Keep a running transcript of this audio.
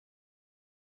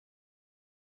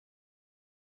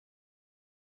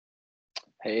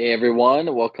Hey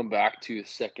everyone, welcome back to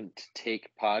Second Take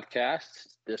Podcast.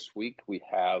 This week we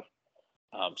have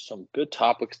some good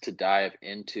topics to dive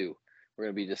into. We're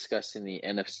going to be discussing the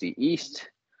NFC East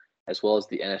as well as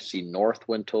the NFC North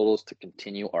win totals to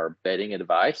continue our betting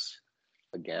advice.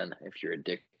 Again, if you're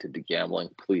addicted to gambling,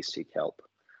 please seek help.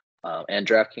 And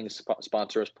DraftKings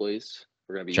sponsor us, please.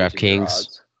 We're going to be using your DraftKings,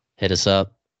 odds. hit us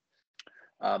up.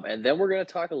 And then we're going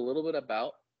to talk a little bit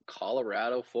about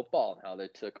Colorado football and how they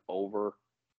took over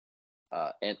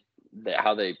and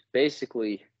how they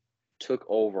basically took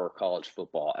over college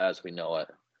football as we know it,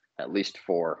 at least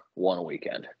for one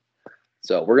weekend.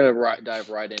 So we're going to dive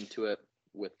right into it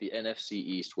with the NFC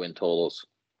East win totals.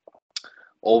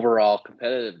 Overall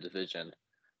competitive division,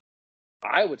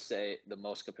 I would say the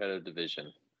most competitive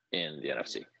division in the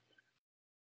NFC.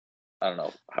 I don't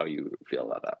know how you feel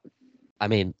about that. I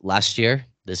mean, last year,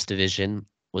 this division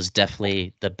was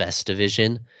definitely the best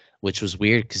division, which was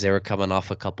weird because they were coming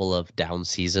off a couple of down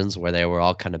seasons where they were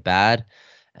all kind of bad.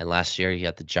 And last year, you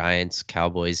had the Giants,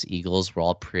 Cowboys, Eagles were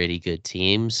all pretty good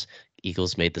teams.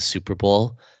 Eagles made the Super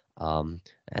Bowl. And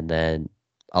then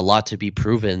a lot to be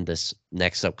proven this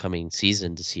next upcoming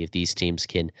season to see if these teams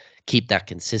can keep that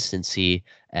consistency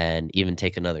and even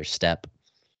take another step.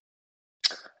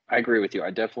 I agree with you. I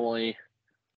definitely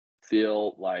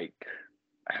feel like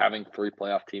having three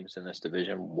playoff teams in this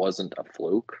division wasn't a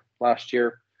fluke last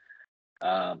year,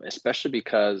 especially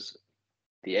because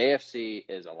the AFC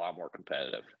is a lot more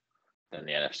competitive than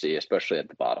the NFC, especially at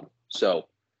the bottom. So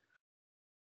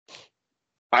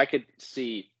I could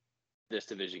see this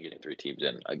division getting three teams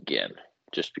in again,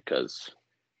 just because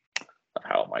of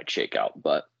how it might shake out.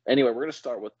 But anyway, we're going to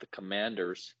start with the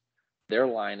Commanders. Their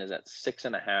line is at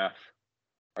 6.5.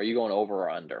 Are you going over or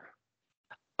under?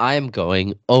 I am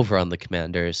going over on the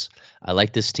Commanders. I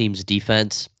like this team's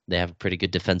defense. They have a pretty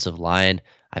good defensive line.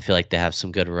 I feel like they have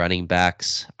some good running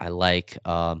backs. I like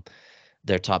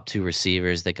their top two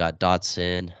receivers. They got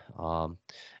Dotson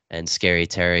and Scary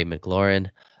Terry McLaurin.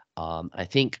 I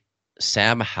think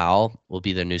Sam Howell will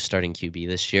be their new starting QB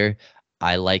this year.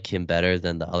 I like him better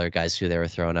than the other guys who they were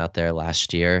throwing out there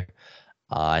last year.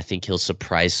 I think he'll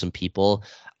surprise some people.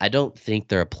 I don't think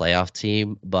they're a playoff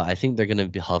team, but I think they're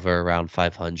going to hover around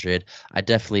 500. I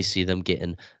definitely see them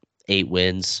getting 8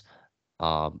 wins,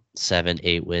 7,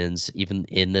 8 wins, even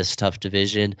in this tough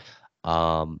division.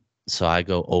 So I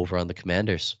go over on the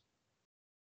Commanders.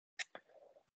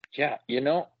 Yeah,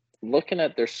 looking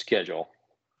at their schedule,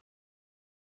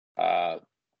 uh,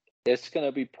 it's going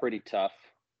to be pretty tough.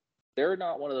 They're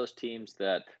not one of those teams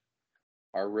that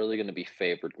are really going to be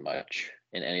favored much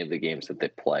in any of the games that they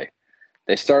play.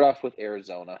 They start off with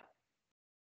Arizona,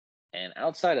 and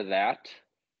outside of that,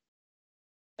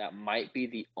 that might be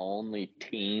the only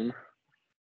team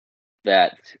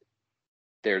that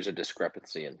there's a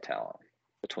discrepancy in talent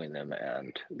between them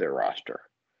and their roster.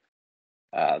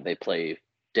 They play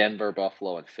Denver,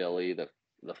 Buffalo, and Philly the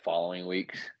following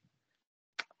weeks.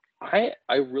 I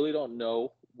really don't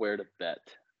know where to bet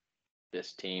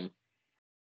this team.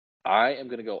 I am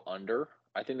going to go under.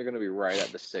 I think they're going to be right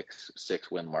at the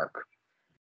six win mark,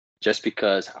 just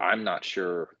because I'm not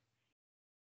sure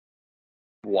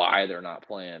why they're not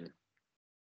playing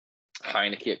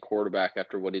Heineke at quarterback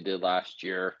after what he did last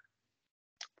year.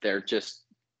 They're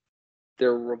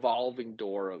a revolving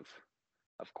door of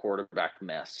quarterback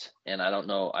mess, and I don't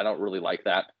know. I don't really like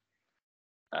that.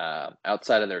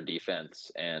 Outside of their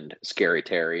defense and Scary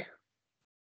Terry,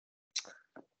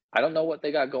 I don't know what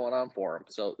they got going on for them.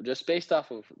 So just based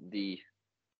off of the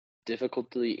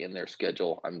difficulty in their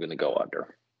schedule, I'm going to go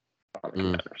under on the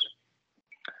Commanders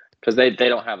because they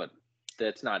don't have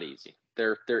it's not easy.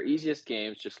 Their easiest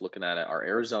games, just looking at it, are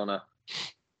Arizona,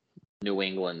 New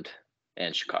England,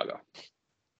 and Chicago.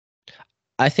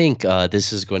 I think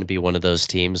this is going to be one of those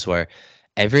teams where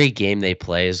every game they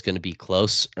play is going to be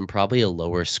close and probably a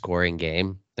lower scoring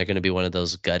game. They're going to be one of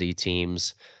those gutty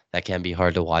teams that can be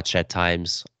hard to watch at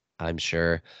times, I'm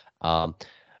sure.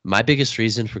 My biggest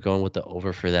reason for going with the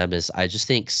over for them is I just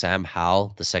think Sam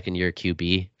Howell, the second year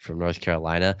QB from North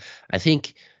Carolina, I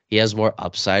think he has more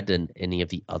upside than any of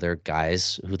the other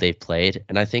guys who they've played.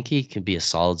 And I think he can be a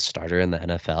solid starter in the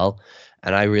NFL.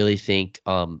 And I really think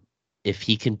if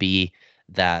he can be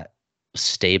that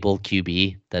stable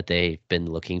QB that they've been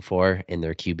looking for in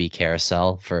their QB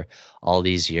carousel for all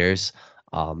these years.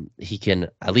 He can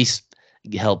at least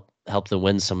help them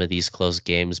win some of these close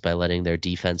games by letting their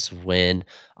defense win,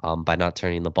 by not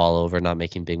turning the ball over, not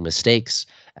making big mistakes,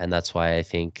 and that's why I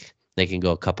think they can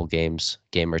go a couple games,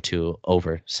 game or two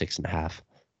over 6.5.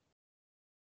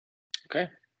 Okay,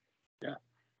 yeah,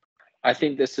 I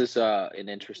think this is an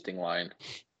interesting line,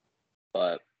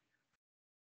 but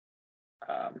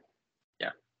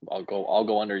Yeah, I'll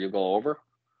go under. You go over.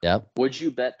 Yep. Would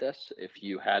you bet this if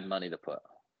you had money to put?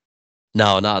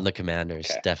 No, not on the Commanders.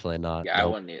 Okay. Definitely not. Yeah, Nope.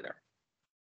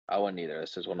 I wouldn't either.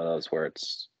 This is one of those where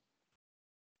it's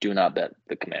do not bet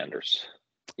the Commanders.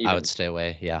 I would stay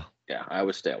away. Yeah. Yeah, I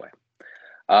would stay away.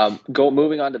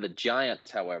 Moving on to the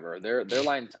Giants, however, their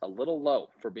line's a little low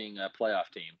for being a playoff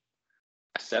team.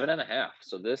 7.5.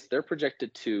 So they're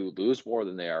projected to lose more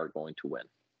than they are going to win.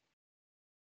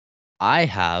 I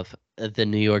have the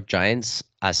New York Giants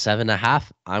at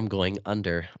 7.5. I'm going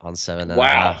under on 7.5.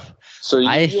 Wow. So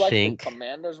I you like the think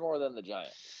Commanders more than the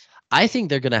Giants? I think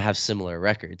they're going to have similar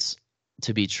records,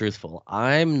 to be truthful.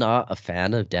 I'm not a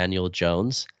fan of Daniel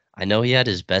Jones. I know he had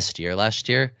his best year last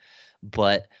year,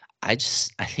 but I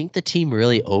think the team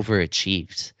really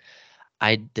overachieved.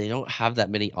 They don't have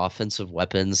that many offensive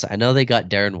weapons. I know they got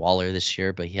Darren Waller this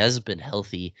year, but he hasn't been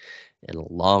healthy in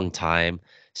a long time.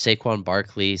 Saquon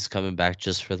Barkley's coming back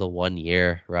just for the 1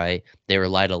 year, right? They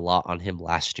relied a lot on him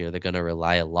last year. They're going to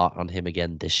rely a lot on him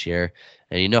again this year.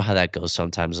 And you know how that goes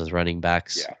sometimes with running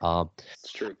backs. Yeah,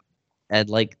 it's true. And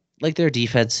like their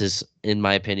defense is, in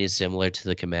my opinion, similar to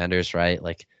the Commanders, right?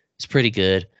 Like it's pretty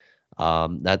good.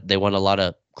 That they won a lot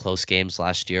of close games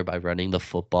last year by running the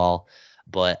football.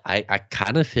 But I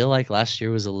kind of feel like last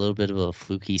year was a little bit of a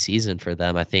fluky season for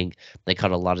them. I think they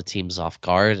caught a lot of teams off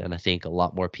guard, and I think a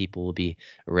lot more people will be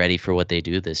ready for what they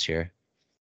do this year.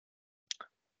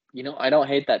 I don't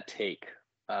hate that take.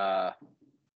 I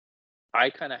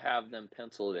kind of have them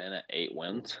penciled in at 8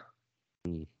 wins.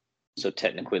 So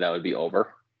technically that would be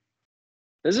over.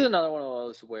 This is another one of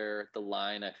those where the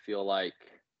line I feel like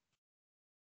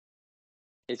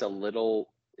is a little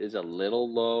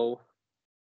low.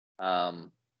 I'm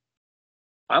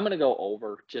going to go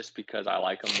over just because I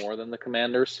like them more than the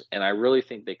Commanders, and I really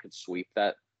think they could sweep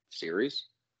that series.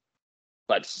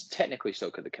 But technically,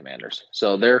 so could the Commanders.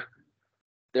 So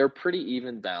they're pretty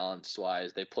even balance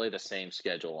wise. They play the same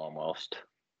schedule almost.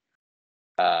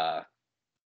 I'm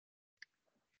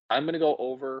going to go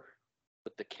over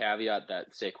with the caveat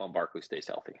that Saquon Barkley stays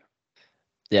healthy.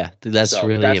 Yeah, that's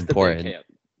really important.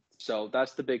 So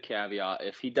that's the big caveat.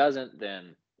 If he doesn't,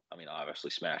 then obviously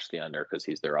smash the under because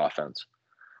he's their offense.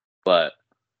 But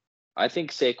I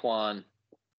think Saquon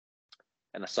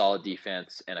and a solid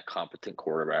defense and a competent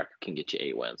quarterback can get you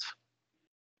 8 wins.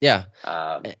 Yeah.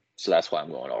 So that's why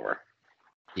I'm going over.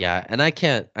 Yeah, and I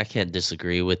can't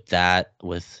disagree with that,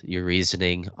 with your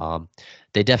reasoning.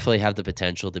 They definitely have the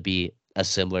potential to be a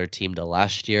similar team to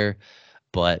last year,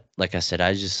 but like I said,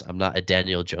 I'm not a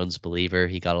Daniel Jones believer.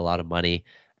 He got a lot of money,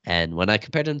 and when I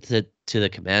compared him to the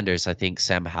Commanders, I think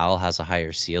Sam Howell has a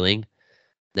higher ceiling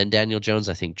than Daniel Jones.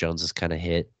 I think Jones has kind of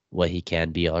hit what he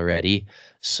can be already.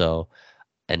 So,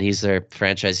 and he's their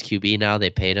franchise QB now. They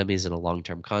paid him. He's in a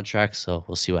long-term contract, so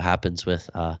we'll see what happens with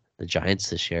the Giants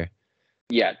this year.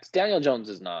 Yeah, Daniel Jones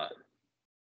is not.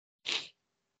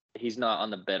 He's not on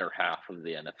the better half of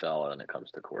the NFL when it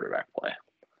comes to quarterback play.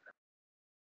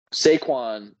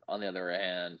 Saquon, on the other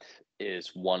hand,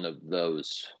 is one of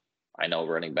those. I know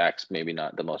running backs maybe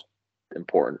not the most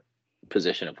important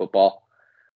position in football,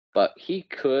 but he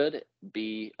could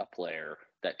be a player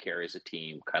that carries a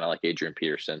team, kind of like Adrian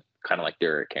Peterson, kind of like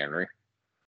Derrick Henry,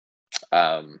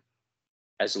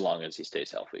 as long as he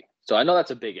stays healthy. So I know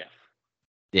that's a big if.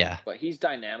 Yeah. But he's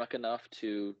dynamic enough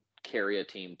to carry a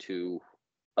team to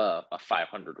a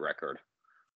 500 record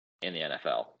in the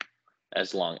NFL,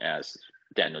 as long as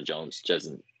Daniel Jones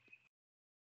doesn't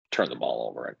turn the ball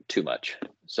over too much.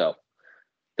 So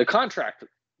the contract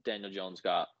Daniel Jones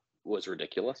got was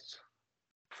ridiculous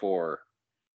for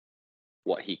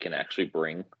what he can actually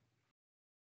bring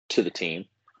to the team.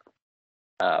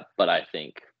 But I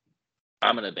think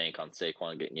I'm going to bank on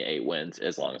Saquon getting you 8 wins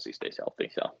as long as he stays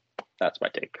healthy. So that's my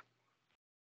take.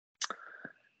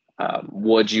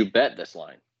 Would you bet this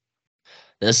line?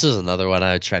 This is another one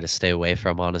I would try to stay away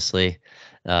from, honestly.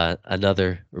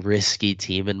 Another risky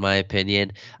team, in my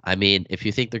opinion. I mean, if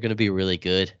you think they're going to be really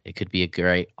good, it could be a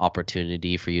great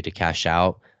opportunity for you to cash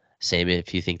out. Same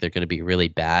if you think they're going to be really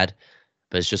bad.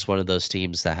 But it's just one of those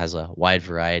teams that has a wide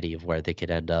variety of where they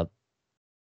could end up.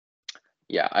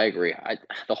 Yeah, I agree.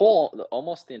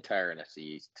 Almost the entire NFC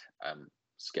East, I'm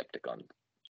skeptic on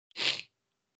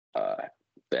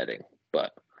betting.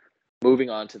 But moving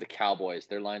on to the Cowboys,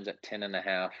 their line's at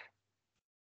 10.5.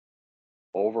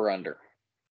 Over under.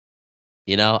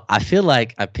 I feel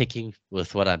like I'm picking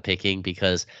with what I'm picking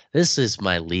because this is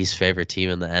my least favorite team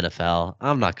in the NFL.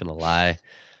 I'm not going to lie.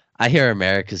 I hear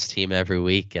America's team every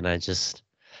week and I just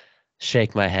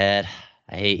shake my head.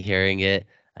 I hate hearing it.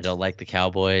 I don't like the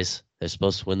Cowboys. They're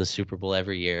supposed to win the Super Bowl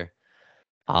every year.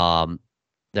 They're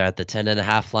at the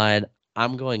 10.5 line.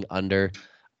 I'm going under.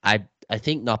 I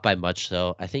think not by much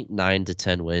though. I think 9 to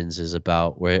 10 wins is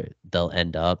about where they'll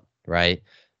end up, right?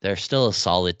 They're still a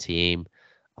solid team,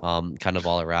 kind of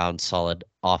all around, solid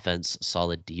offense,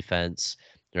 solid defense,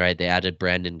 right? They added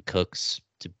Brandon Cooks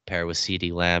to pair with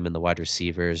CeeDee Lamb and the wide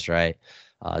receivers, right?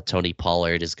 Tony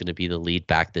Pollard is going to be the lead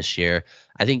back this year.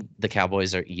 I think the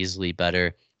Cowboys are easily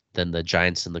better than the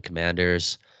Giants and the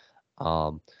Commanders.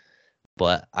 Um,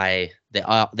 but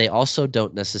they also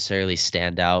don't necessarily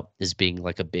stand out as being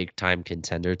like a big time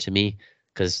contender to me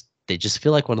because they just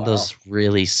feel like one of Wow. those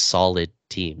really solid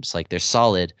teams. Like they're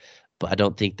solid, but I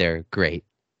don't think they're great.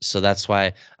 So that's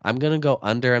why I'm gonna go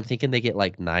under. I'm thinking they get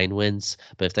like 9 wins,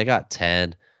 but if they got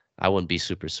 10, I wouldn't be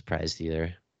super surprised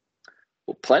either.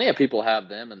 Well, plenty of people have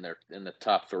them in the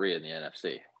top three in the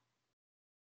NFC.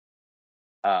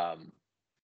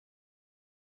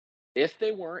 If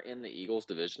they weren't in the Eagles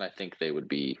division, I think they would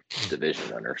be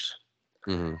division winners.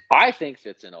 Mm-hmm. I think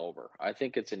it's an over. I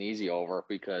think it's an easy over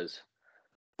because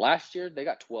last year they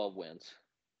got 12 wins.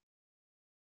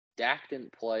 Dak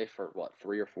didn't play for what,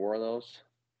 3 or 4 of those?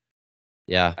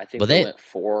 Yeah, I think but they went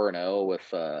 4-0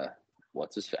 with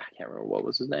what's his? I can't remember what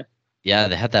was his name. they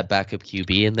had that backup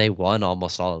QB and they won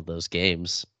almost all of those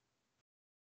games.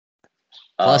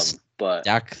 Plus, But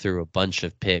Dak threw a bunch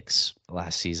of picks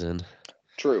last season.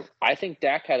 true. I think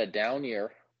Dak had a down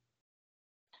year.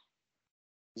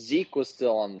 Zeke was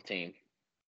still on the team.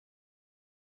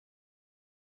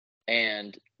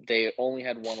 And they only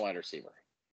had one wide receiver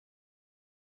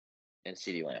in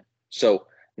CeeDee Lamb. So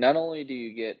not only do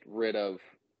you get rid of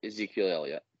Ezekiel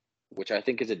Elliott, which I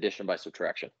think is addition by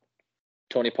subtraction.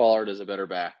 Tony Pollard is a better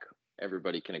back.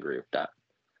 Everybody can agree with that.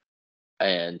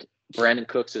 And Brandon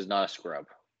Cooks is not a scrub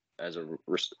as a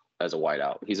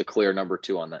wideout. He's a clear number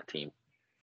 2 on that team.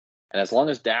 And as long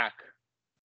as Dak,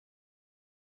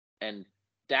 I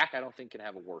don't think can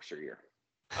have a worse year.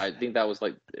 I think that was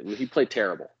he played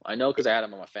terrible. I know because I had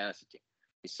him on my fantasy team.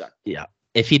 He sucked. Yeah.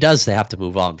 If he does, they have to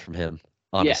move on from him,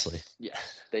 honestly.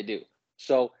 Yes, they do.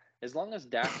 So as long as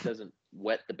Dak doesn't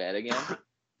wet the bed again,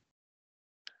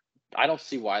 I don't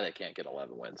see why they can't get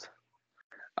 11 wins.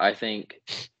 I think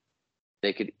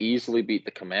they could easily beat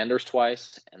the Commanders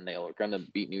twice, and they are going to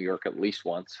beat New York at least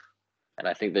once. And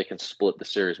I think they can split the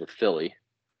series with Philly.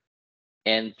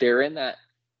 And they're in that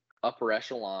upper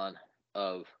echelon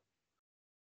of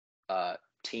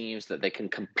teams that they can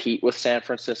compete with San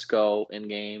Francisco in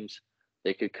games.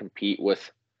 They could compete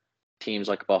with teams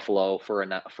like Buffalo for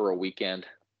a weekend.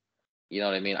 You know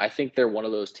what I mean? I think they're one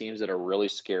of those teams that are really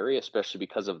scary, especially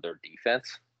because of their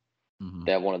defense. Mm-hmm.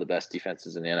 They have one of the best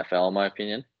defenses in the NFL, in my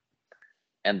opinion.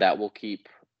 And that will keep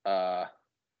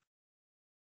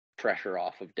pressure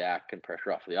off of Dak and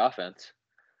pressure off of the offense.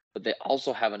 But they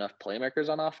also have enough playmakers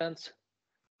on offense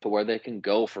to where they can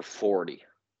go for 40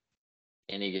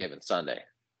 any given Sunday.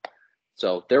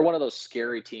 So they're one of those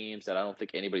scary teams that I don't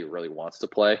think anybody really wants to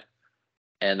play.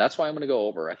 And that's why I'm going to go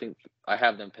over. I think I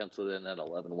have them penciled in at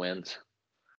 11 wins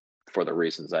for the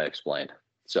reasons I explained.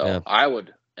 So yeah. I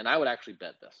would actually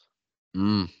bet this.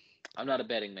 I'm not a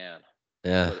betting man.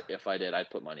 Yeah. But if I did, I'd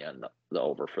put money on the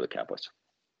over for the Cowboys.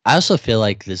 I also feel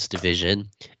like this division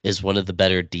is one of the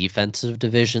better defensive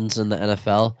divisions in the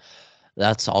NFL.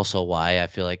 That's also why I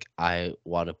feel like I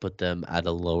want to put them at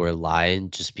a lower line,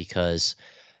 just because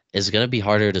it's going to be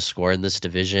harder to score in this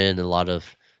division. A lot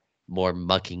of more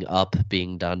mucking up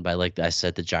being done by, like I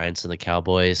said, the Giants and the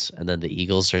Cowboys, and then the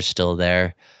Eagles are still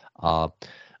there.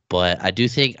 But I do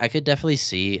think I could definitely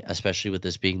see, especially with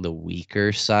this being the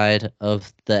weaker side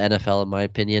of the NFL, in my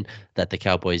opinion, that the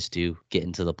Cowboys do get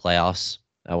into the playoffs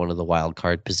at one of the wild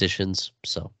card positions.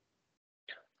 So,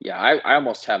 yeah, I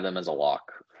almost have them as a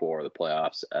lock for the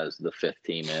playoffs as the 5th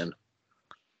team in.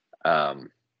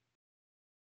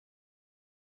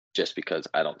 Just because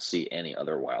I don't see any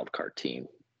other wild card team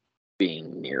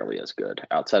being nearly as good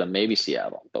outside of maybe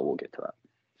Seattle, but we'll get to that.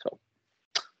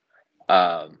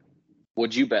 So,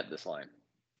 would you bet this line?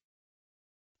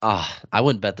 I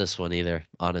wouldn't bet this one either,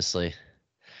 honestly.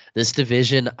 This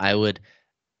division, I would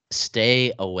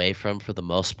stay away from for the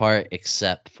most part,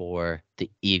 except for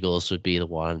the Eagles would be the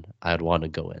one I'd want to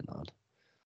go in on.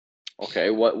 Okay,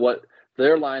 what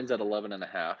their line's at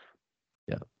 11.5.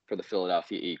 Yeah. For the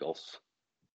Philadelphia Eagles.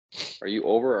 Are you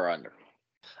over or under?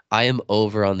 I am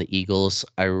over on the Eagles.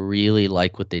 I really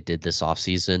like what they did this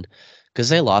offseason because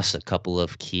they lost a couple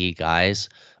of key guys,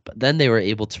 but then they were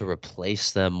able to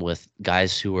replace them with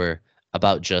guys who were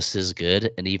about just as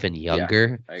good and even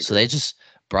younger. Yeah, so they just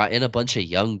brought in a bunch of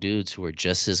young dudes who are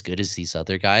just as good as these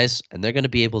other guys, and they're going to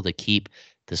be able to keep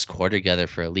this core together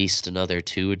for at least another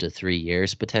 2 to 3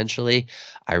 years potentially.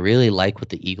 I really like what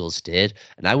the Eagles did,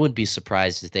 and I wouldn't be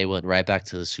surprised if they went right back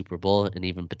to the Super Bowl and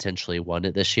even potentially won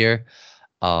it this year.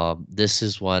 This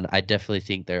is one I definitely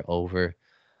think they're over.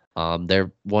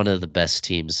 They're one of the best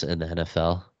teams in the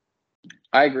NFL.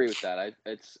 I agree with that.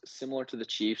 It's similar to the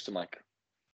Chiefs.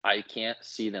 I can't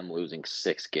see them losing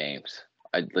 6 games.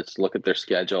 Let's look at their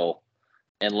schedule,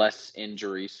 unless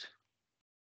injuries.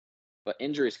 But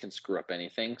injuries can screw up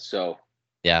anything, so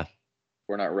Yeah.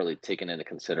 we're not really taking into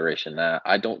consideration that.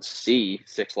 I don't see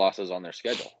 6 losses on their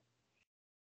schedule.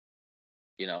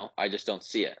 I just don't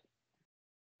see it.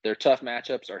 Their tough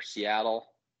matchups are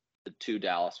Seattle, the 2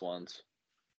 Dallas ones,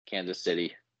 Kansas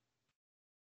City,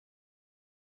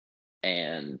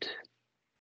 and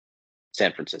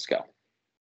San Francisco.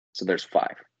 So there's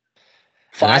 5.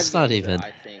 And that's 5 not games even. that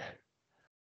I think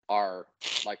are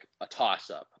like a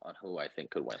toss-up on who I think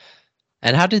could win.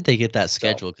 And how did they get that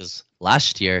schedule? Because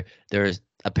last year they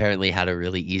apparently had a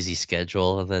really easy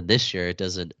schedule, and then this year it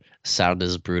doesn't sound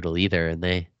as brutal either. And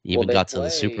they even got to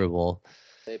the Super Bowl.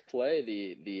 They play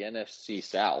the NFC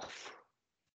South.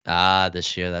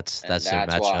 This year that's their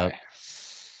matchup.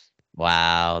 Why.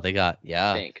 Wow, they got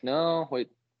No,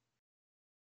 wait.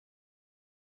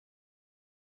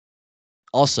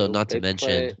 Also, not to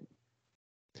mention,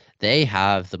 they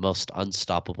have the most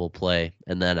unstoppable play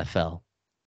in the NFL.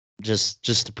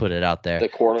 Just to put it out there. The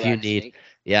quarterback sneak.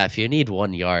 If you need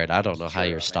 1 yard, I don't know how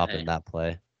you're stopping that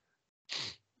play.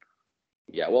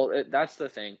 Yeah, well, that's the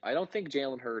thing. I don't think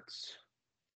Jalen Hurts.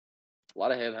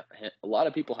 A lot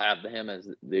of people have him as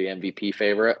the MVP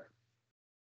favorite.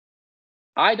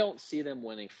 I don't see them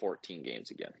winning 14 games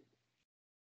again.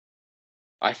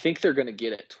 I think they're going to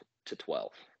get it to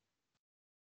 12.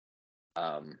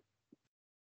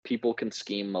 People can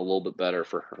scheme a little bit better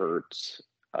for Hurts.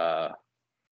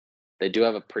 They do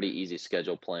have a pretty easy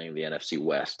schedule playing the NFC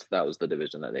West. That was the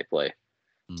division that they play.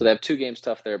 So they have 2 games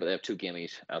tough there, but they have 2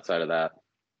 gimmies outside of that.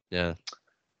 Yeah.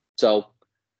 So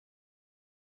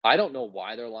I don't know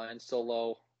why their line's so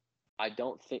low. I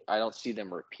don't see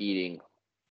them repeating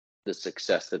the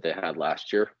success that they had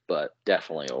last year, but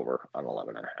definitely over on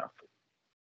 11.5.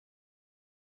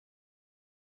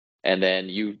 And then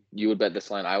you would bet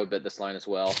this line. I would bet this line as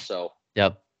well. So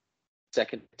yep.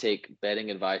 Second take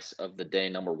betting advice of the day,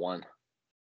 number 1.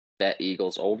 Bet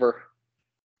Eagles over.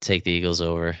 Take the Eagles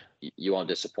over. You won't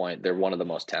disappoint. They're one of the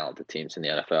most talented teams in the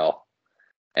NFL.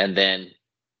 And then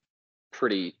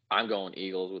I'm going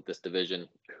Eagles with this division.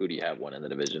 Who do you have winning the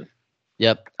division?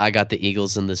 Yep, I got the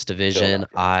Eagles in this division.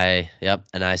 And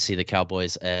I see the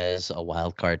Cowboys as a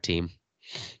wild card team.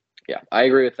 Yeah, I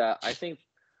agree with that. I think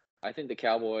the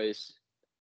Cowboys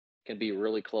can be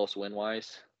really close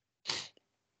win-wise.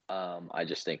 I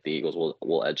just think the Eagles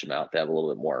will edge them out. They have a little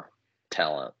bit more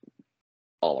talent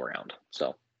all around.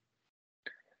 So,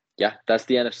 yeah, that's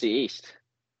the NFC East.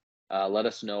 Let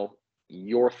us know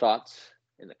your thoughts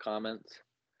in the comments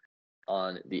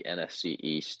on the NFC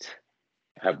East.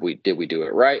 Did we do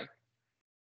it right?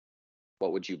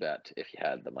 What would you bet if you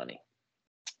had the money?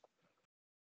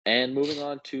 And moving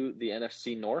on to the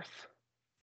NFC North,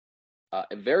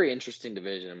 a very interesting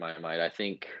division in my mind. I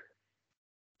think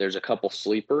there's a couple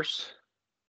sleepers,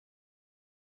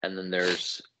 and then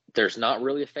there's not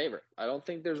really a favorite. I don't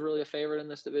think there's really a favorite in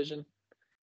this division,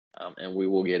 and we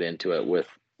will get into it with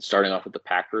starting off with the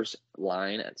Packers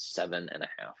line at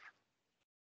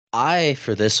 7.5.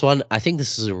 For this one, I think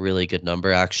this is a really good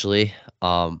number, actually.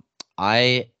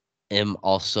 I am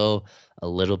also a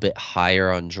little bit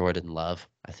higher on Jordan Love,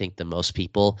 I think, than most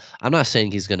people. I'm not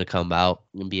saying he's going to come out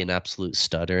and be an absolute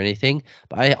stud or anything,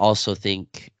 but I also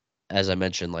think, as I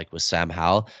mentioned, like with Sam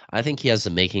Howell, I think he has the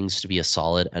makings to be a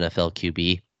solid NFL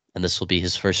QB, and this will be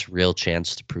his first real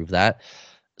chance to prove that.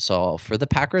 So for the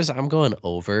Packers, I'm going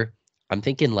over. I'm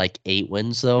thinking like 8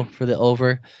 wins, though, for the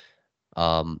over.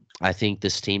 I think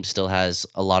this team still has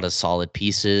a lot of solid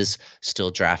pieces,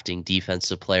 still drafting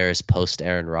defensive players post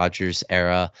Aaron Rodgers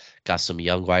era, got some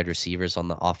young wide receivers on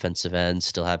the offensive end,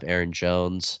 still have Aaron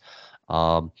Jones.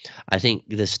 I think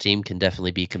this team can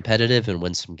definitely be competitive and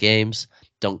win some games.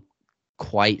 Don't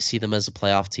quite see them as a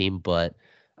playoff team, but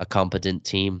a competent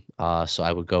team. So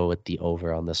I would go with the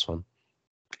over on this one.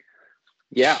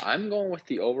 Yeah, I'm going with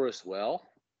the over as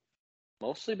well,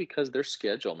 mostly because their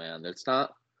schedule, man, it's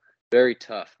not very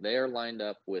tough. They are lined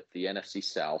up with the NFC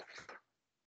South.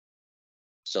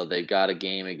 So they've got a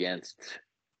game against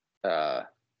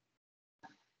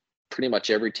pretty much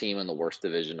every team in the worst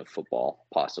division of football,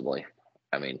 possibly.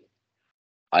 I mean,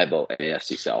 I vote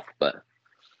AFC South, but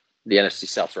the NFC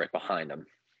South's right behind them.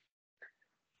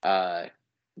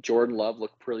 Jordan Love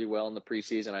looked pretty well in the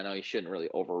preseason. I know he shouldn't really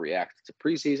overreact to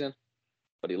preseason,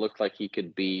 but he looked like he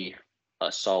could be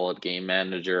a solid game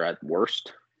manager at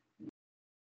worst.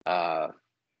 I'm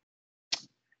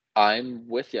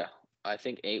with you. I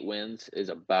think 8 wins is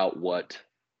about what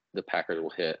the Packers will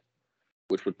hit,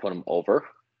 which would put them over.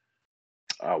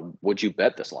 Would you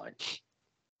bet this line?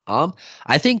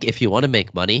 I think if you want to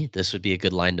make money, this would be a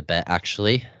good line to bet,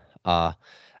 actually.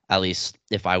 At least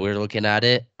if I were looking at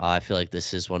it, I feel like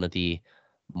this is one of the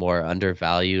more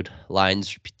undervalued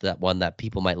lines, that one that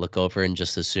people might look over and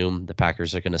just assume the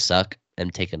Packers are going to suck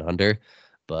and take an under.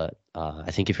 But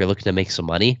I think if you're looking to make some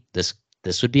money, this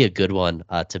would be a good one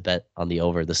to bet on the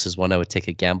over. This is one I would take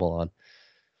a gamble on.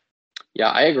 Yeah,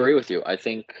 I agree with you. I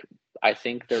think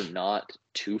they're not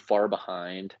too far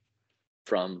behind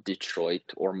from Detroit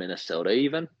or Minnesota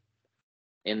even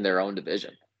in their own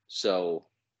division. So,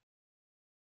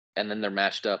 and then they're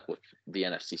matched up with the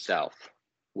NFC South,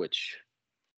 which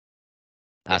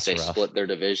That's if they rough. split their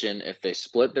division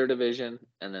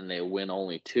and then they win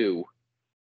only 2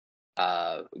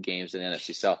 games in the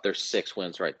NFC South, there's 6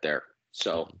 wins right there.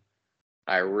 So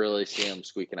I really see them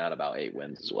squeaking out about 8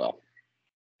 wins as well.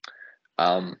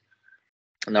 Now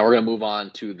we're going to move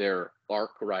on to their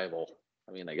arch rival.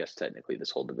 I mean, I guess technically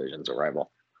this whole division's a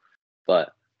rival,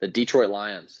 but the Detroit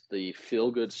Lions, the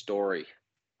feel-good story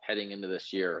heading into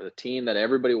this year, the team that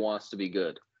everybody wants to be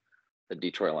good, the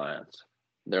Detroit Lions.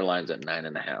 Their line's at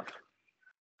 9.5.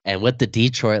 And with the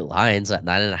Detroit Lions at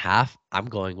 9.5, I'm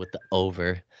going with the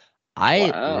over.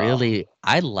 Wow.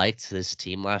 I liked this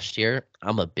team last year.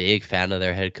 I'm a big fan of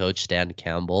their head coach, Dan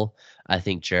Campbell. I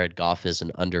think Jared Goff is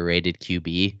an underrated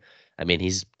QB. I mean,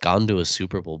 he's gone to a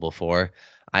Super Bowl before.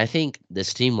 I think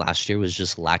this team last year was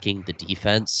just lacking the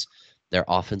defense. Their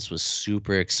offense was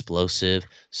super explosive,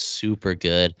 super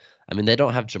good. I mean, they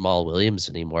don't have Jamal Williams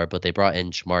anymore, but they brought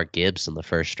in Jamar Gibbs in the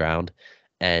first round.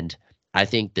 And I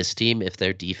think this team, if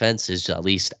their defense is at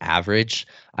least average,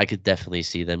 I could definitely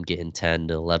see them getting 10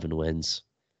 to 11 wins.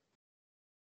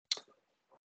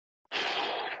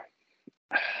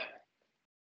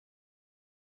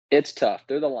 It's tough.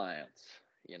 They're the Lions,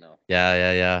 you know.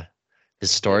 Yeah. They've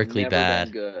Historically never been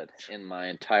bad. good in my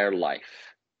entire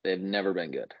life. They've never been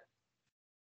good.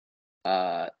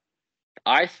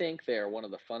 I think they are one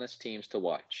of the funnest teams to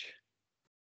watch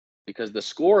because the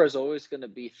score is always going to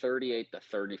be 38-35.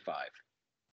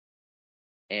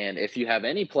 And if you have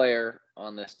any player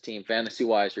on this team,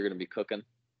 fantasy-wise, you're going to be cooking.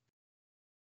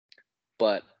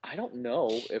 But I don't know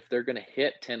if they're going to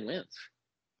hit 10 wins.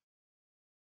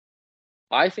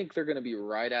 I think they're going to be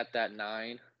right at that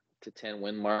 9 to 10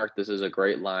 win mark. This is a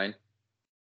great line.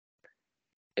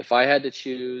 If I had to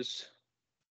choose,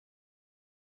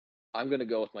 I'm going to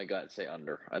go with my gut and say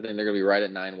under. I think they're going to be right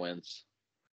at 9 wins.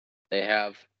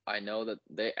 I know that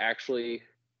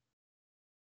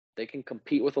they can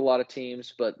compete with a lot of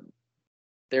teams, but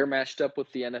they're matched up with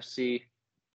the NFC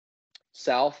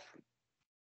South.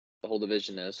 The whole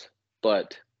division is,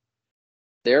 but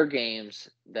their games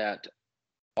that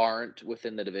aren't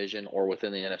within the division or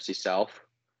within the NFC South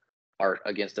are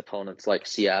against opponents like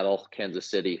Seattle, Kansas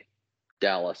City,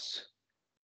 Dallas,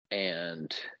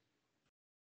 and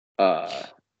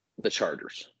the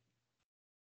Chargers.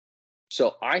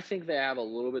 So I think they have a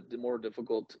little bit more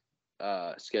difficult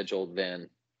schedule than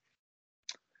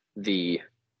the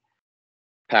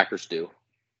Packers do.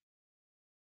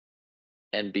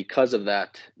 And because of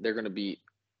that, they're going to be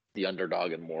the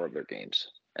underdog in more of their games.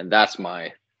 And that's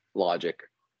my logic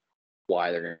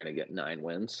why they're going to get 9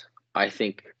 wins. I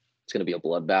think it's going to be a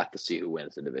bloodbath to see who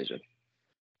wins the division. So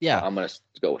Yeah. I'm going to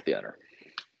go with the under.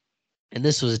 And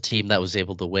this was a team that was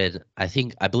able to win.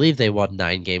 I believe they won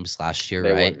 9 games last year,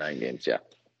 They right? won 9 games, yeah.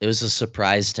 It was a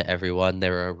surprise to everyone. They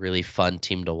were a really fun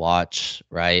team to watch,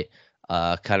 right?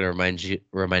 Kind of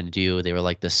reminded you they were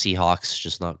like the Seahawks,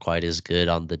 just not quite as good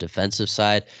on the defensive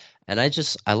side. And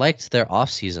I liked their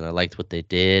offseason. I liked what they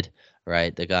did,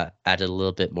 right? They got added a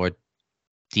little bit more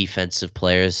defensive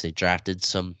players. They drafted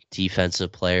some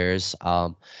defensive players.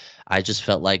 I just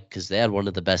felt like because they had one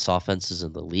of the best offenses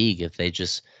in the league, if they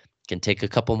just can take a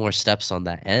couple more steps on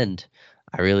that end,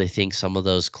 I really think some of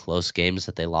those close games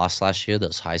that they lost last year,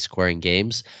 those high scoring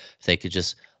games, if they could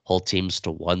just hold teams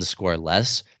to 1 score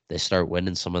less, they start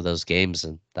winning some of those games,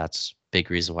 and that's a big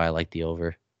reason why I like the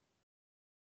over.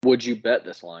 Would you bet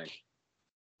this line?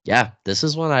 Yeah, this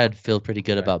is one I'd feel pretty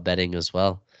good Okay. about betting as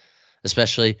well,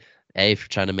 especially if you're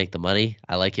trying to make the money.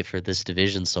 I like it for this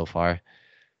division so far.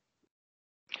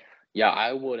 Yeah,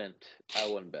 I wouldn't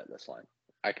bet this line.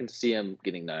 I can see him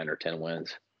getting 9 or 10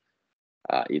 wins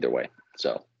either way.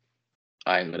 So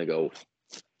I'm going to go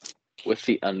with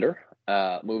the under.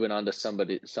 Moving on to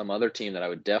some other team that I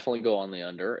would definitely go on the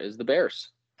under is the Bears.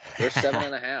 They're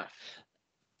 7.5.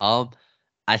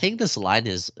 I think this line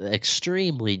is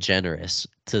extremely generous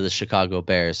to the Chicago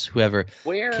Bears. Whoever came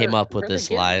Where up with are they this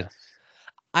getting line, this?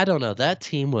 I don't know. That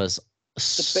team was The Bears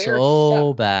suck.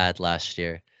 so bad last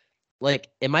year. Like,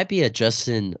 it might be a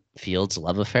Justin Fields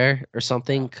love affair or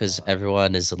something Oh because God.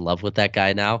 everyone is in love with that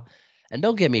guy now. And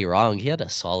don't get me wrong, he had a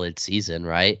solid season,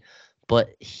 right?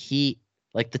 But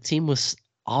the team was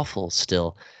awful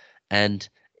still. And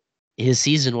his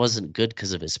season wasn't good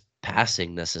because of his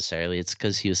passing necessarily. It's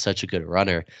because he was such a good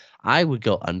runner. I would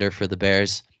go under for the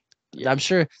Bears. Yeah. I'm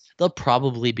sure they'll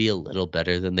probably be a little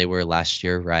better than they were last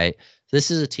year, right? This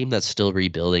is a team that's still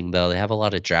rebuilding, though. They have a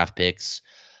lot of draft picks.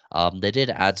 They did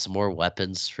add some more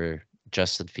weapons for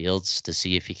Justin Fields to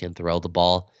see if he can throw the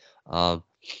ball. Um,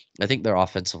 I think their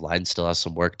offensive line still has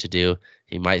some work to do.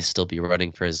 He might still be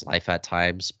running for his life at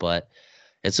times, but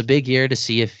it's a big year to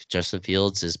see if Justin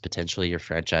Fields is potentially your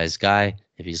franchise guy,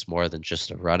 if he's more than just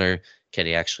a runner, can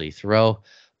he actually throw?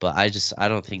 But I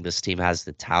don't think this team has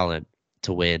the talent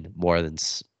to win more than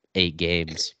 8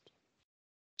 games.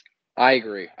 I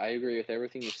agree. I agree with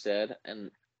everything you said.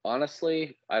 And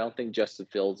honestly, I don't think Justin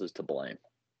Fields is to blame.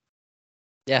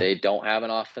 Yeah, They don't have an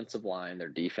offensive line. Their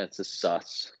defense is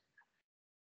sus.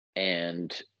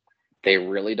 And they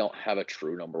really don't have a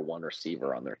true number one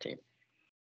receiver on their team.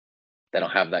 They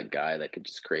don't have that guy that could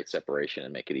just create separation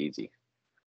and make it easy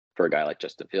for a guy like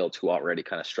Justin Fields, who already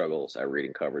kind of struggles at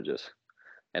reading coverages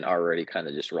and already kind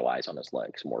of just relies on his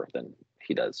legs more than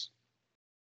he does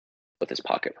with his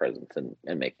pocket presence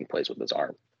and making plays with his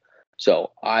arm.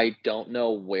 So I don't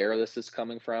know where this is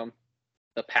coming from.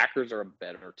 The Packers are a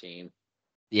better team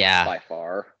yeah. by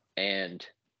far, and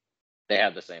they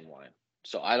have the same line.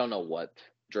 So I don't know what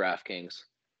DraftKings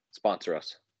sponsor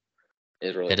us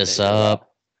is really Hit us thinking about,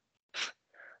 up.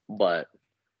 but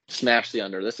smash the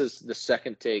under. This is the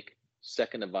second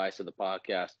advice of the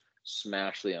podcast.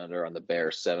 Smash the under on the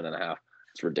Bears 7.5.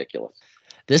 It's ridiculous.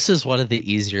 This is one of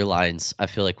the easier lines I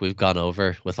feel like we've gone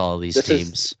over with all of these This is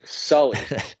teams. so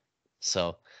easy.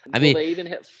 So, I Will mean, they even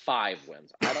hit 5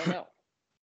 wins? I don't know.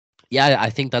 yeah,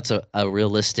 I think that's a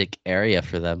realistic area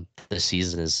for them this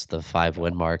season is the 5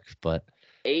 win No. mark, but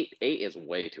Eight is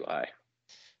way too high.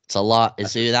 it's a lot.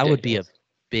 That's That would be a ridiculous.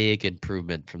 big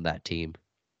improvement from that team.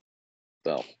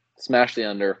 So smash the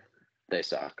under. They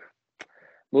suck.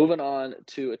 Moving on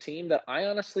to a team that I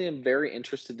honestly am very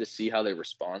interested to see how they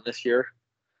respond this year.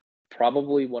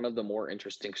 Probably one of the more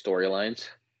interesting storylines.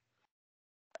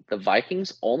 The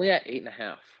Vikings only at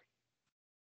 8.5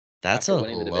 That's after a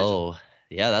winning the division. low.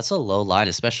 Yeah, that's a low line,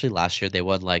 especially last year they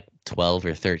won like 12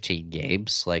 or 13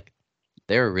 games. Like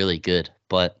they were really good,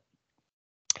 but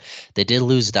they did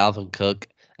lose Dalvin Cook.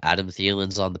 Adam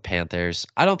Thielen's on the Panthers.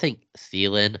 I don't think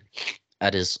Thielen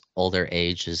at his older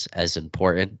age is as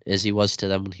important as he was to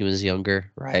them when he was younger,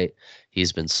 right?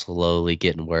 He's been slowly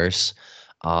getting worse.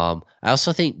 I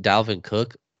also think Dalvin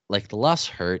Cook, like the loss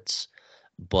hurts,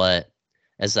 but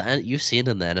you've seen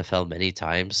in the NFL many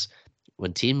times,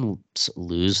 when teams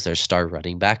lose their star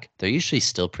running back, they're usually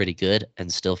still pretty good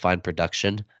and still find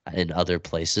production in other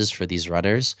places for these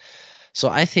runners. So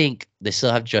I think they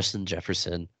still have Justin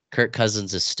Jefferson. Kirk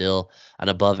Cousins is still an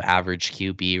above average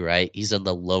QB, right? He's in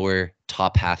the lower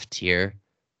top half tier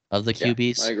of the Yeah, I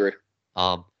QBs. agree.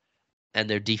 Um, and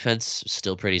their defense is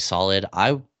still pretty solid.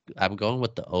 I'm going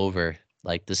with the over.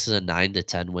 Like this is a 9 to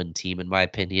 10 win team in my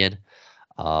opinion.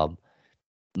 Um,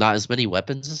 not as many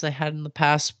weapons as they had in the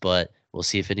past, but we'll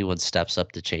see if anyone steps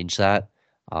up to change that.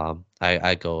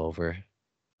 I go over.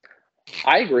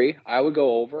 I agree. I would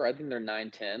go over. I think they're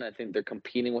 9-10. I think they're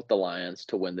competing with the Lions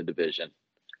to win the division.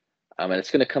 And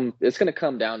it's gonna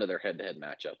come down to their head-to-head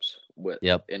matchups with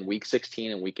Yep. in week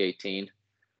 16 and week 18.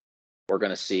 We're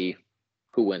gonna see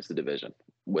who wins the division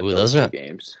with Ooh, those two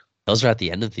games. those are at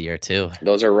the end of the year too.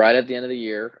 Those are right at the end of the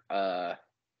year.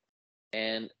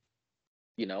 And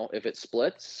if it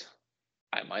splits,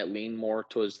 I might lean more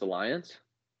towards the Lions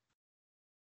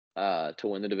to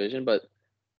win the division. But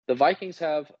the Vikings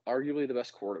have arguably the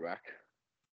best quarterback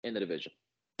in the division.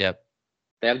 Yep.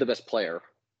 They have the best player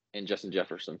in Justin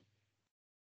Jefferson.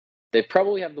 They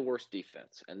probably have the worst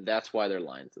defense, and that's why their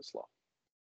line's this low.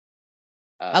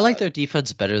 I like Uh, their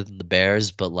defense better than the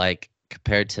Bears, but like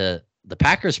compared to the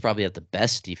Packers, probably have the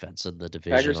best defense in the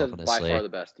division, Packers have by far honestly. the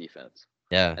best defense,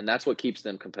 Yeah. and that's what keeps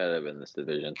them competitive in this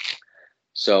division.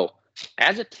 So,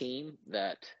 as a team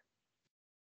that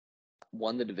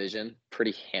won the division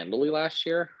pretty handily last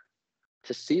year,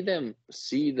 to see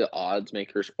the odds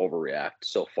makers overreact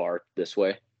so far this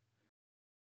way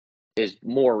is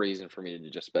more reason for me to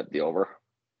just bet the over.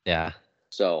 Yeah.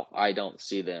 So I don't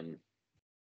see them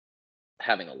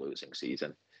having a losing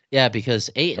season. Yeah, because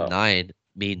 8 and So 9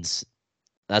 means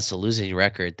that's a losing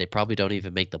record. They probably don't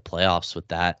even make the playoffs with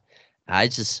that. I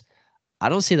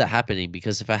don't see that happening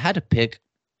because if I had to pick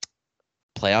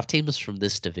playoff teams from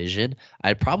this division,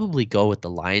 I'd probably go with the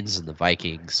Lions and the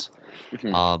Vikings.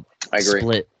 Um, I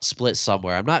agree. split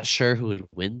somewhere. I'm not sure who would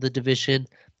win the division.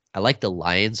 I like the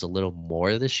Lions a little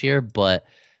more this year, but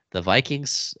the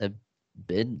Vikings have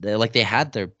they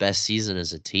had their best season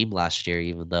as a team last year,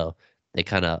 even though they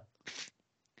kind of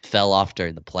fell off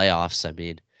during the playoffs. I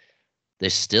mean, they're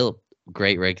still a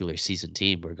great regular season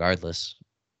team, regardless.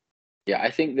 Yeah, I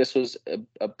think this was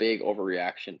a big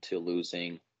overreaction to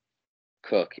losing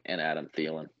Cook and Adam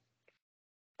Thielen.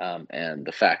 And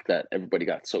the fact that everybody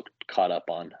got so caught up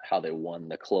on how they won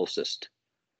the closest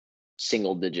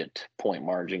single-digit point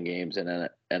margin games in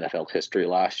NFL history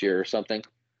last year or something.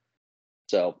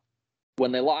 So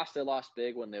when they lost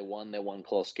big. When they won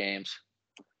close games.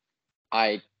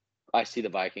 I see the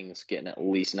Vikings getting at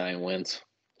least 9 wins.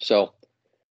 So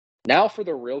now for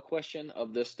the real question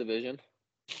of this division,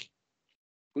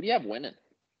 who do you have winning?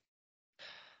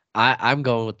 I'm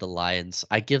going with the Lions.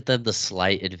 I give them the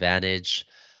slight advantage.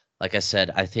 Like I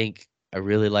said, I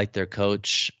really like their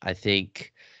coach. I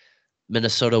think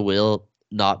Minnesota will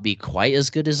not be quite as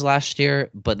good as last year,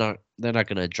 but they're not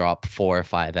going to drop 4 or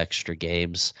 5 extra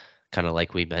games, kind of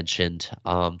like we mentioned.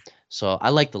 So I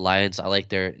like the Lions. I like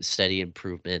their steady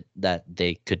improvement that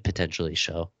they could potentially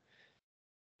show.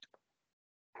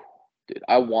 Dude,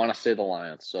 I want to say the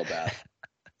Lions so bad.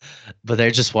 But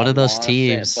they're just I one of those want to say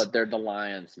it, teams. but they're the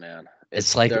Lions, man.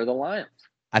 It's like They're the Lions.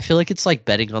 I feel like it's like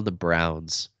betting on the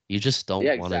Browns. You just Yeah,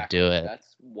 don't want to exactly. do it.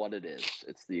 That's what it is.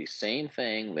 It's the same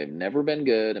thing. They've never been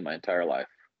good in my entire life.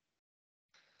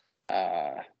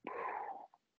 Uh,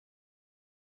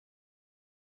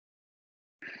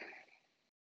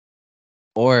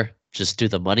 Or just do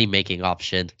the money making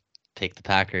option. Pick the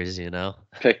Packers, you know?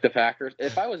 Pick the Packers.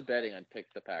 If I was betting, I'd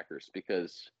pick the Packers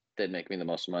because they'd make me the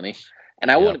most money.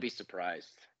 And I Yep. wouldn't be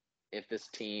surprised if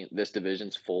this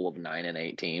division's full of 9 and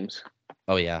 8 teams.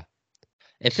 Oh yeah.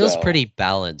 It feels So pretty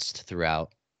balanced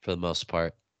throughout for the most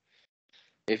part.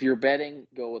 if you're betting,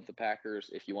 go with the Packers.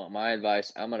 If you want my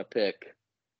advice, I'm going to pick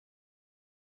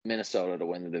Minnesota to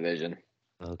win the division.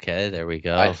 Okay, there we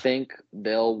I go. think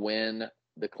they'll win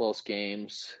the close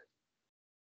games.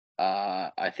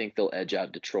 I think they'll edge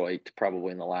out Detroit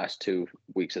probably in the last 2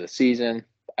 weeks of the season.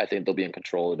 I think they'll be in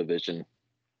control of the division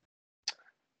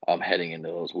heading into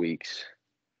those weeks.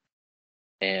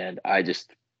 And I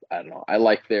don't know. I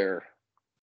like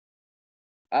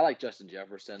Justin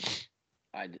Jefferson.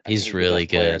 I think He's he's the really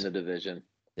best player in good. the division.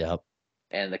 Yep.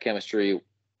 And the chemistry,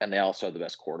 and they also have the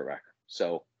best quarterback.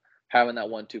 So having that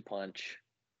 1-2 punch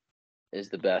is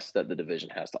the best that the division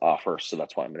has to offer. So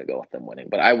that's why I'm going to go with them winning.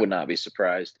 But I would not be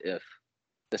surprised if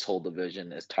this whole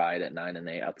division is tied at 9 and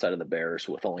 8 outside of the Bears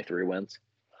with only 3 wins.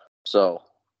 So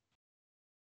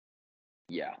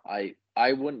yeah, I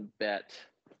wouldn't bet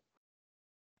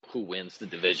who wins the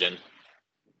division,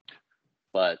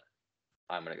 but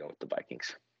I'm going to go with the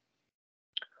Vikings.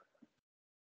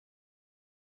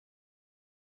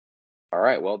 All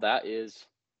right, well, that is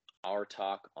our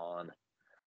talk on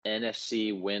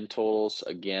NFC win totals.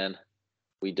 Again,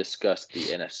 we discussed the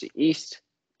NFC East,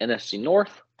 NFC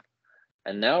North,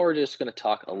 and now we're just going to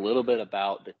talk a little bit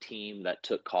about the team that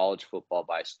took college football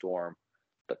by storm,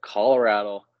 the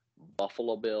Colorado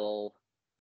Buffalo Bill,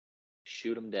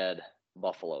 shoot 'em dead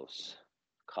Buffaloes.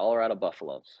 Colorado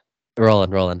Buffaloes.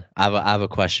 Roland. I have a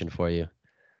question for you.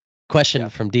 Question Yeah.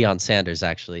 from Deion Sanders,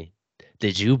 actually. Do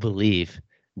you believe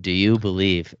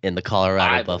in the Colorado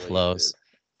I believe, dude. Buffaloes?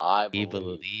 I He believe in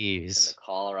the believes.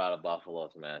 Colorado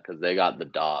Buffaloes, man, because they got the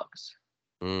dogs.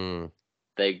 Mm.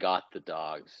 They got the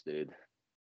dogs, dude.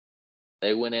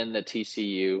 They went in the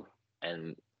TCU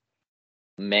and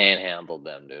manhandled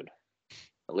them, dude.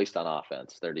 At least on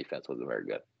offense. Their defense wasn't very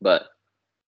good. But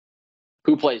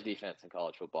who plays defense in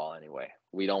college football anyway?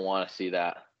 We don't want to see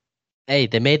that. Hey,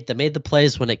 they made the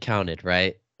plays when it counted,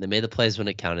 right? They made the plays when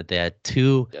it counted. They had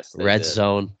Yes, they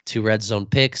did. two red zone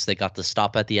picks. They got the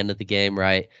stop at the end of the game,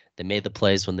 right? They made the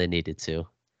plays when they needed to.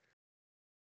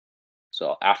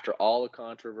 So after all the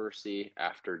controversy,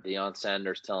 after Deion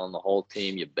Sanders telling the whole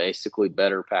team, you basically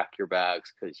better pack your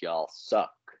bags because y'all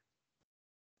suck.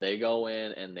 They go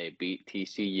in and they beat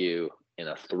TCU in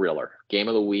a thriller. Game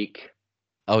of the week.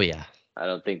 Oh yeah. I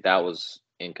don't think that was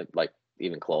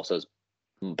even close. It was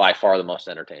by far the most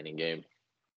entertaining game.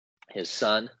 His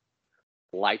son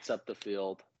lights up the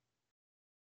field.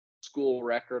 School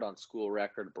record on school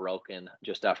record broken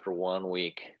just after 1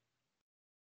 week.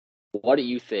 What do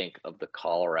you think of the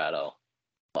Colorado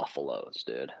Buffaloes,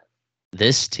 dude?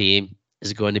 This team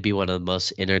is going to be one of the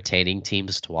most entertaining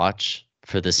teams to watch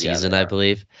for the Yeah, they season, I are.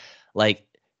 believe. Like,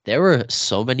 there were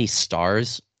so many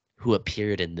stars who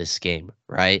appeared in this game,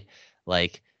 right?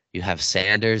 Like, you have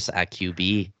Sanders at QB,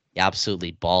 he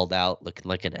absolutely balled out, looking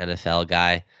like an NFL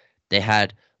guy. They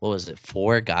had, what was it,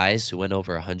 four guys who went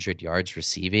over 100 yards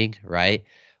receiving, right?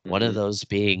 One of Hmm. those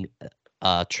being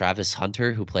Travis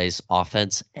Hunter, who plays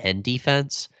offense and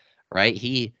defense, right?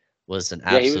 He was an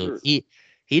Yeah, he was. absolute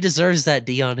he deserves that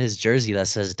D on his jersey that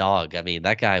says dog. I mean,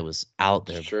 that guy was out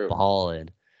It's there true. balling.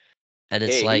 And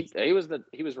it's Hey, like, he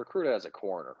was recruited as a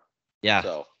corner, yeah,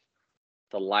 so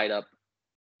to light up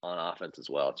on offense as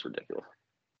well, it's ridiculous.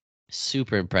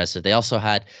 super impressive. They also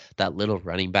had that little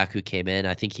running back who came in.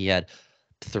 I think he had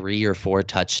 3 or 4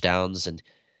 touchdowns and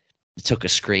took a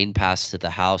screen pass to the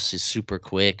house. He's super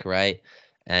quick, right?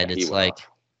 Yeah, And he it's went like off.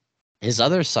 his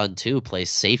other son too plays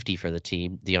safety for the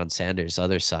team, Deion Sanders'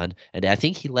 other son, and I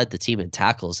think he led the team in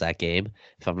tackles that game,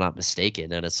 if I'm not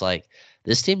mistaken. And it's like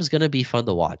this team is going to be fun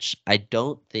to watch. I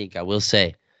will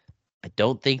say, I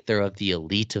don't think they're of the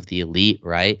elite,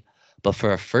 right? But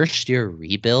for a first year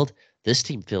rebuild, this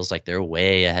team feels like they're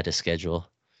way ahead of schedule.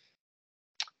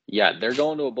 Yeah, they're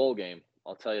going to a bowl game.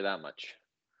 I'll tell you that much.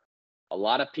 A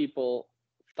lot of people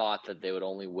thought that they would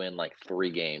only win like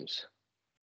 3 games.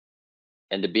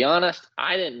 And to be honest,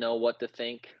 I didn't know what to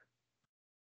think.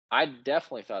 I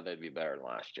definitely thought they'd be better than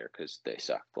last year because they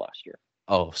sucked last year.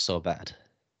 Oh, so bad.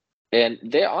 And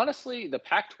they honestly, the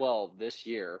Pac-12 this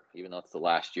year, even though it's the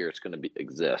last year it's going to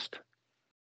exist,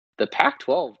 the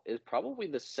Pac-12 is probably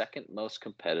the second most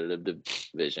competitive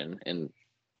division in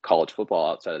college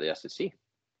football outside of the SEC.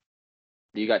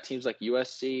 You got teams like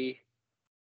USC,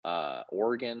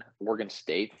 Oregon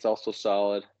State's also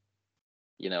solid.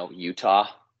 Utah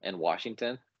and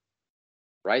Washington.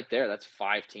 Right there, that's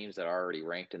 5 teams that are already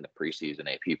ranked in the preseason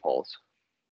AP polls.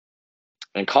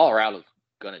 And Colorado's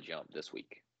going to jump this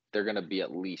week. They're going to be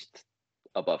at least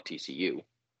above TCU.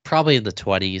 Probably in the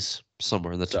 20s,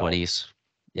 somewhere in the So 20s.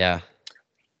 Yeah.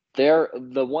 they're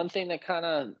the one thing that kind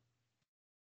of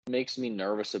makes me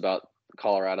nervous about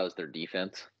Colorado is their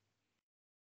defense.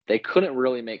 They couldn't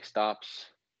really make stops.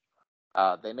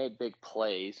 They made big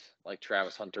plays, like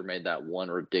Travis Hunter made that one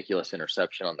ridiculous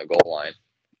interception on the goal line.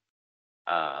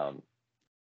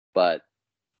 But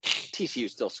TCU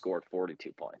still scored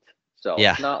 42 points. So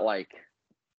Yeah. it's not like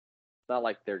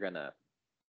they're gonna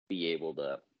be able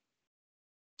to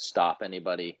stop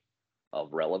anybody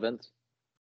of relevance.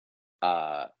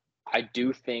 I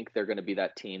do think they're going to be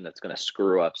that team that's going to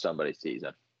screw up somebody's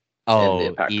season in the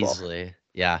Oh, Pac-12. easily.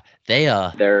 Yeah. They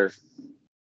They're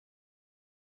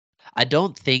I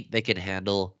don't think they can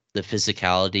handle the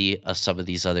physicality of some of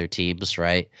these other teams,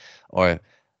 right? Or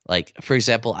like for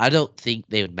example, I don't think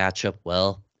they would match up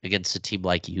well against a team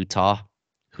like Utah,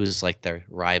 who's like their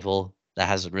rival that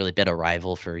hasn't really been a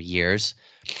rival for years.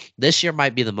 This year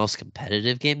might be the most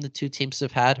competitive game the two teams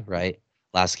have had, right?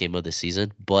 Last game of the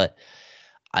season, but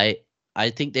I I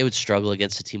think they would struggle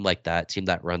against a team like that, team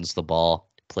that runs the ball,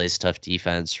 plays tough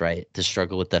defense, right? To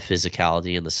struggle with the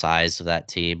physicality and the size of that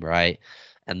team, right?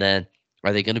 And then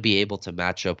are they going to be able to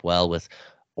match up well with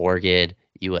Oregon,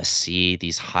 USC,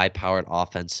 these high-powered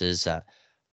offenses that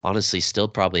honestly still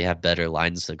probably have better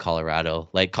lines than Colorado?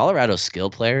 Like Colorado's skill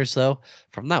players though,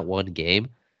 from that one game,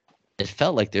 it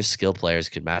felt like their skill players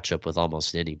could match up with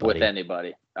almost with anybody.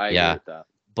 anybody. I agree Yeah. with that.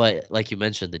 But like you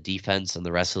mentioned, the defense and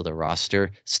the rest of the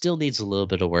roster still needs a little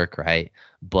bit of work, right?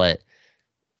 But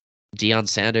Deion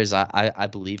Sanders, I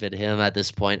believe in him at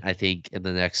this point. I think in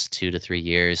the next 2 to 3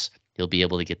 years, he'll be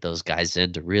able to get those guys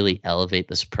in to really elevate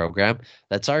this program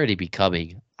that's already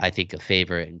becoming, I think, a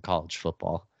favorite in college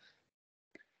football.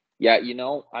 Yeah,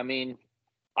 I mean,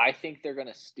 I think they're going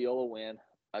to steal a win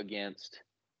against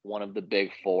one of the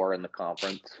big four in the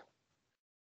conference.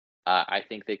 I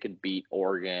think they could beat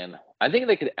Oregon. I think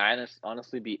they could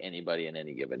honestly beat anybody in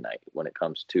any given night when it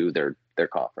comes to their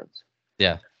conference.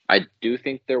 Yeah. I do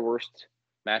think their worst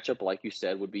matchup, like you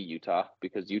said, would be Utah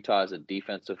because Utah is a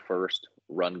defensive first,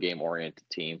 run game oriented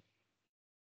team.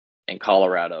 And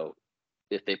Colorado,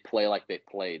 if they play like they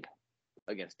played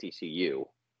against TCU,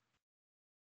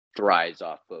 thrives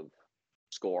off of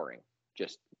scoring,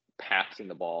 just passing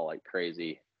the ball like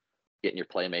crazy, getting your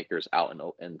playmakers out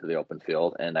into the open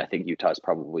field. And I think Utah is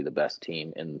probably the best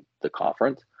team in the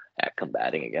conference at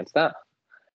combating against that.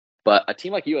 But a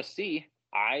team like USC,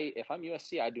 if I'm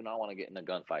USC, I do not want to get in a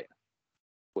gunfight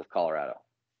with Colorado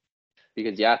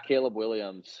because Caleb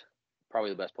Williams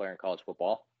probably the best player in college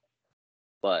football,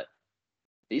 but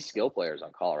these skill players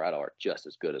on Colorado are just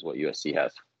as good as what USC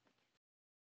has.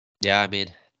 Yeah, I mean,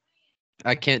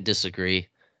 I can't disagree.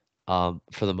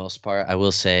 For the most part, I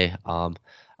will say,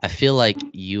 I feel like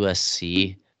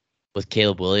USC with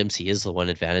Caleb Williams, he is the one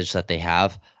advantage that they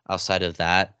have. Outside of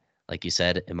that, like you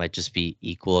said, it might just be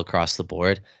equal across the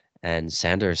board. And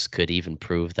Sanders could even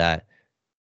prove that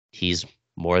he's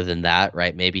more than that,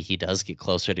 right? Maybe he does get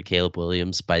closer to Caleb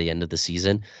Williams by the end of the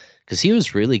season because he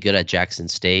was really good at Jackson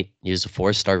State. He was a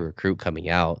 4-star recruit coming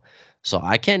out. So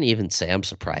I can't even say I'm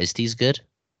surprised he's good,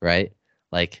 right?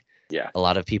 Like Yeah, a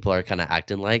lot of people are kind of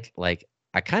acting like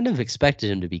I kind of expected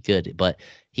him to be good, but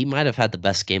he might have had the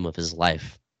best game of his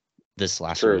life this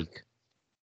last true. week.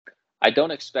 I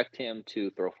don't expect him to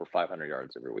throw for 500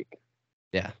 yards every week.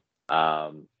 Yeah.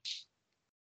 I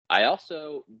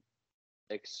also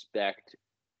expect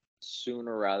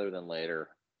sooner rather than later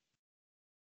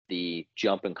the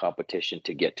jump in competition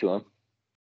to get to him.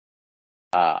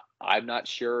 I'm not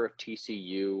sure if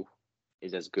TCU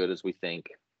is as good as we think.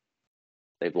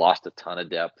 They've lost a ton of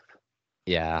depth.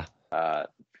 Yeah.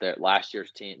 Their last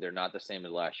year's team, they're not the same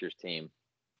as last year's team.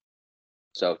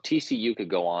 So TCU could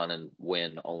go on and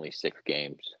win only 7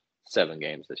 games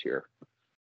this year.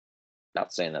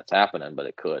 Not saying that's happening, but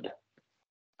it could.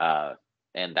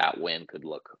 And that win could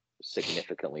look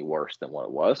significantly worse than what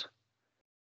it was.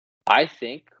 I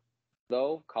think,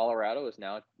 though, Colorado is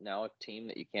now a team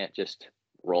that you can't just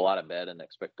roll out of bed and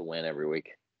expect to win every week.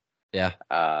 Yeah.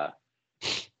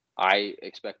 I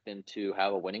expect them to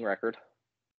have a winning record,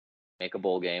 make a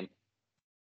bowl game,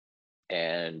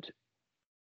 and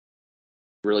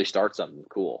really start something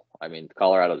cool. I mean,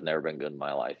 Colorado's never been good in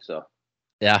my life, so.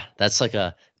 Yeah, that's like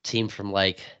a team from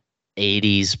like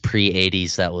 80s,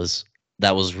 pre-80s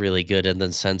that was really good, and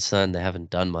then since then they haven't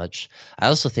done much. I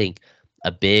also think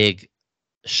a big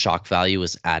shock value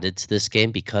was added to this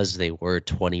game because they were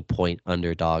 20-point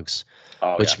underdogs,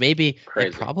 Oh, which yeah. maybe Crazy.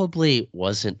 it probably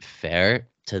wasn't fair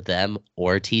to them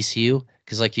or TCU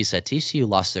because, like you said, TCU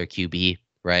lost their QB,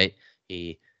 right?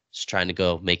 He was trying to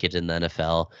go make it in the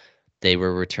NFL. They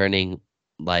were returning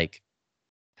like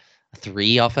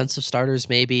 3 offensive starters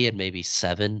maybe and maybe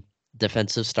 7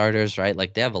 defensive starters, right?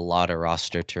 Like they have a lot of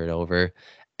roster turnover,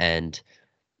 and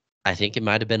I think it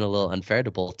might have been a little unfair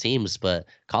to both teams, but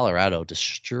Colorado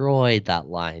destroyed that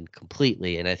line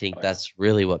completely, and I think that's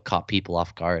really what caught people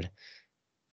off guard.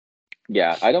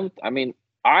 Yeah,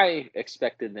 I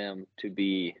expected them to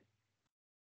be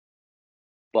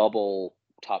bubble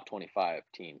top 25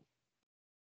 team.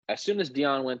 As soon as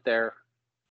Deion went there,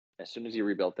 as soon as he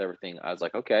rebuilt everything, I was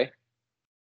like, okay,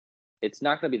 it's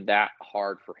not going to be that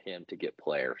hard for him to get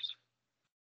players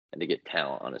and to get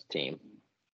talent on his team.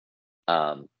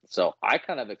 So I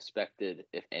kind of expected,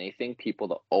 if anything, people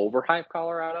to overhype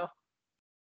Colorado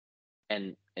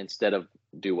and instead of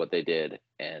do what they did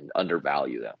and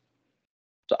undervalue them.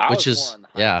 So I was more on the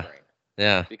hype train.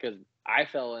 Yeah. Because I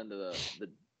fell into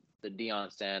the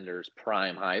Deion Sanders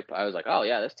prime hype. I was like, oh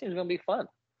yeah, this team's gonna be fun.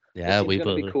 Yeah, this team's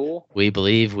gonna be cool. We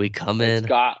believe we come in.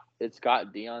 It's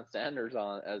got Deion Sanders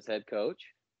on as head coach,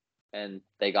 and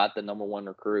they got the number 1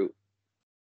 recruit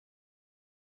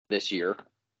this year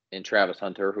in Travis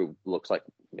Hunter, who looks like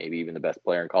maybe even the best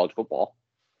player in college football.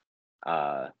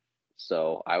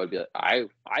 So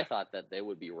I thought that they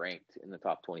would be ranked in the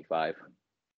top 25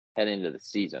 heading into the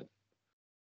season.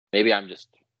 Maybe I'm just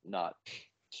not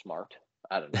smart.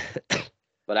 I don't know.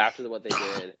 But after what they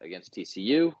did against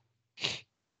TCU,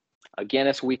 again,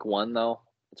 it's week 1 though.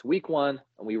 It's week 1,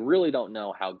 and we really don't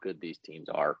know how good these teams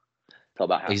are until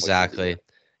about halfway. Exactly.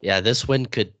 Yeah, this win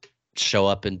could show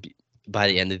up, and by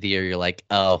the end of the year, you're like,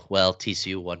 oh well,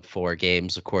 TCU won 4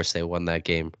 games. Of course, they won that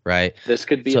game, right? This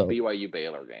could be a BYU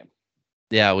Baylor game.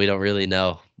 Yeah, we don't really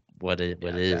know what it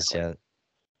is yet.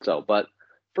 So, but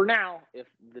for now, if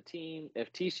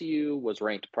TCU was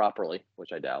ranked properly,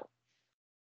 which I doubt,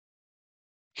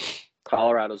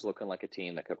 Colorado's looking like a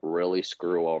team that could really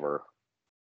screw over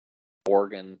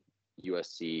Oregon,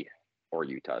 USC, or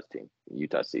Utah's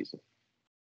season.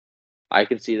 I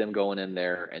could see them going in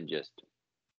there and just,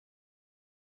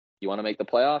 you want to make the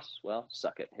playoffs? Well,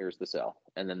 suck it. Here's the sell.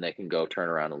 And then they can go turn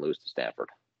around and lose to Stanford.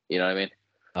 You know what I mean?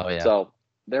 Oh, yeah. So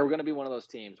they're going to be one of those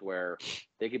teams where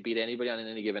they could beat anybody on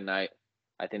any given night.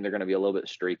 I think they're going to be a little bit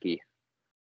streaky.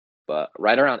 But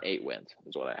right around 8 wins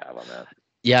is what I have on that.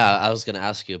 Yeah, I was going to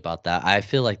ask you about that. I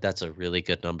feel like that's a really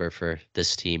good number for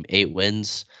this team. 8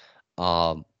 wins.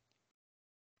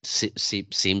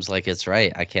 Seems like it's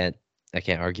right. I can't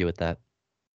argue with that.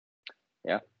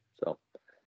 Yeah. So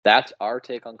that's our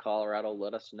take on Colorado.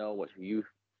 Let us know what you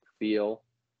feel.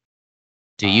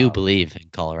 Do you believe in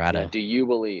Colorado? Yeah, do you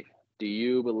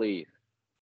believe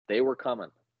they were coming?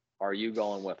 Are you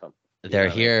going with them? They're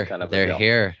here. They're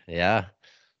here. Yeah.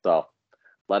 So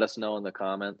let us know in the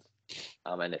comments.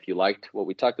 And if you liked what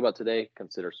we talked about today,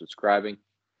 consider subscribing.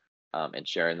 and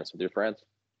sharing this with your friends.